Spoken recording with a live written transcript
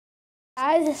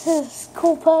Hi, this is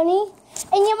Cool Pony,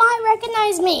 and you might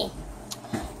recognize me.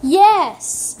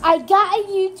 Yes, I got a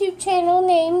YouTube channel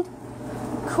named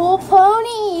Cool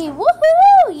Pony.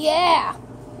 Woohoo! Yeah.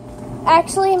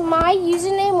 Actually, my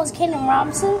username was Kaden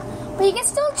Robinson, but you can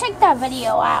still check that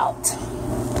video out.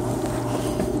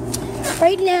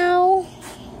 Right now,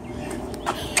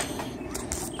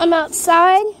 I'm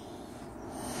outside.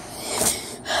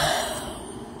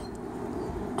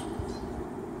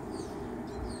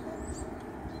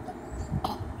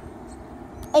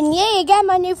 And yeah, I got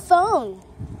my new phone.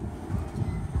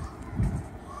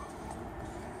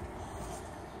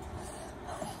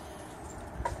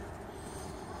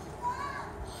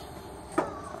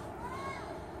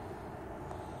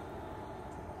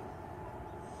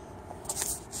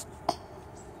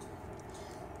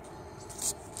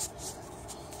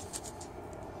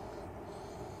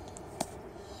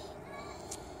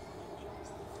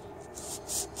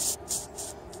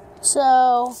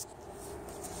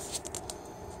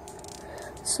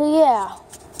 So yeah.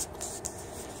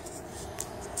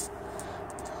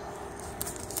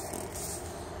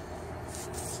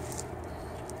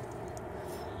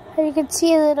 As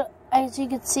you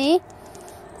can see,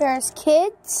 there's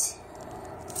kids.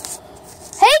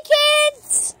 Hey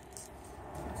kids!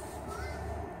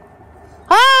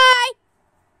 Hi!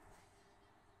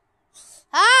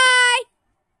 Hi!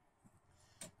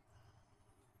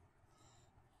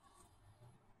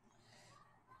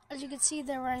 As you can see,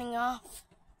 they're running off.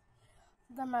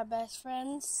 They're my best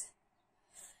friends.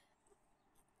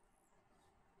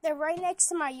 They're right next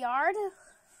to my yard.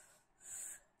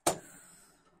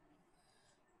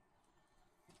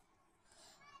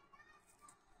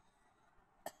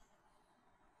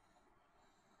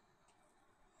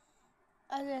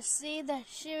 I just see the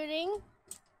shooting.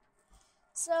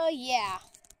 So yeah.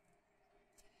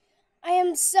 I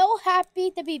am so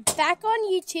happy to be back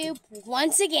on YouTube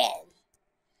once again.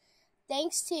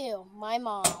 Thanks to my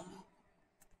mom.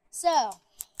 So,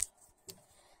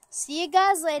 see you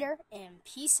guys later and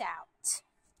peace out.